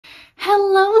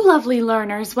Hello, lovely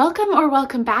learners.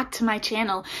 Welcome back to my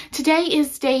channel. Today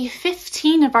is day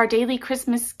 15 of our daily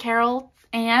Christmas carol,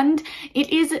 and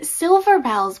it is Silver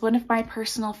Bells, one of my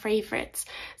personal favorites.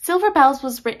 Silver Bells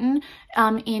was written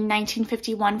in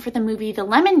 1951 for the movie The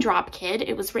Lemon Drop Kid.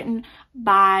 It was written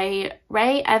by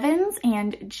Ray Evans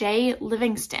and Jay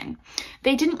Livingston.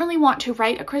 They didn't really want to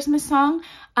write a Christmas song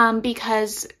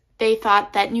because they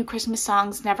thought that new Christmas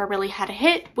songs never really had a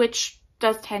hit, which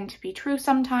does tend to be true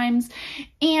sometimes,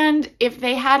 and if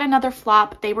they had another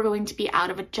flop, they were going to be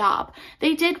out of a job.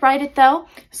 They did write it though,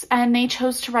 and they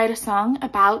chose to write a song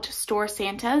about store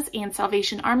Santas and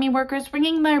Salvation Army workers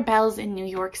ringing their bells in New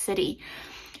York City.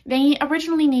 They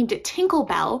originally named it Tinkle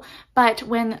Bell, but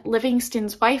when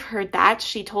Livingston's wife heard that,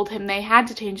 she told him they had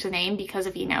to change the name because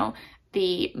of,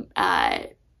 the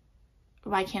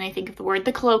why can't I think of the word?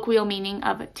 The colloquial meaning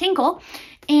of tinkle.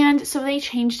 And so they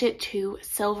changed it to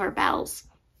Silver Bells.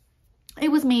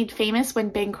 It was made famous when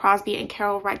Bing Crosby and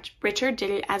Carol Richard did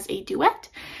it as a duet.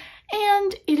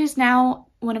 And it is now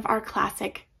one of our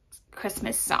classic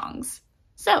Christmas songs.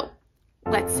 So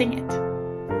let's sing it.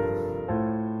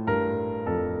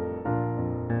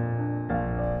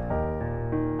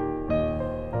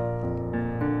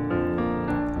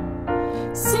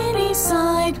 City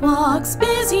sidewalks,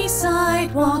 busy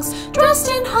sidewalks, dressed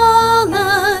in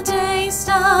holiday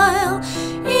style.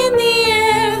 In the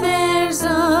air there's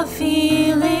a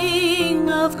feeling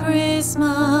of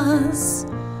Christmas.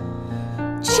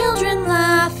 Children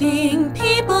laughing,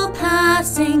 people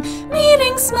passing,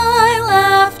 meeting smile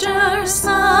after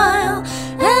smile.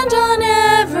 And on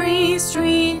every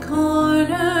street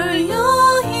corner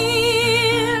you'll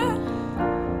hear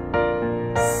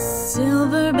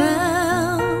silver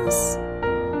bells.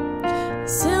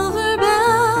 Silver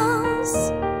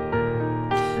bells,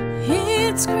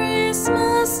 it's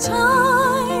Christmas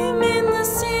time in the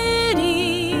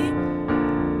city.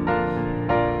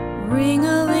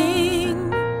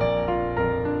 Ring-a-ling,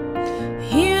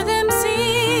 hear them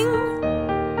sing.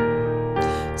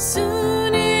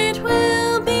 Soon it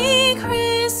will be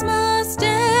Christmas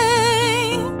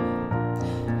Day.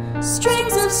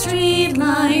 Strings of street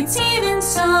lights, even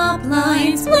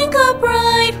stoplights, blink a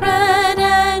bright red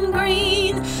and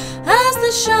green as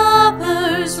the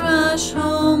shoppers rush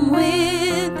home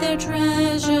with their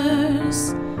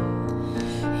treasures.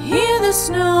 Hear the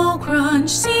snow crunch,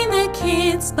 see the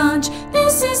kids bunch.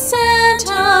 This is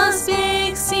Santa's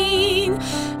big scene,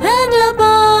 and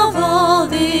above all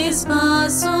this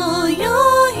bustle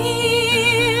you'll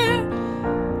hear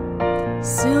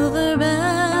silver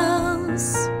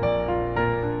bells.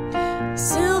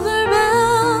 Silver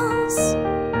bells,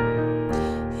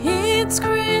 it's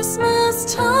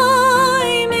Christmas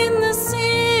time in the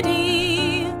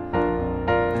city.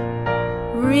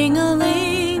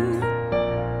 Ring-a-ling,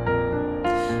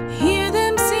 hear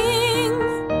them sing.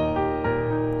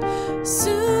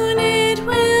 Soon it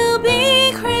will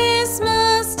be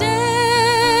Christmas Day.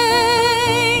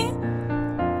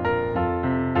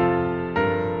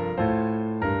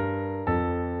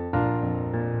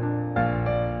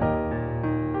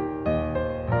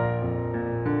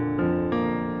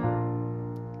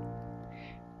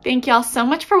 Thank y'all so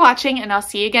much for watching, and I'll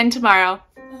see you again tomorrow.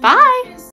 Bye!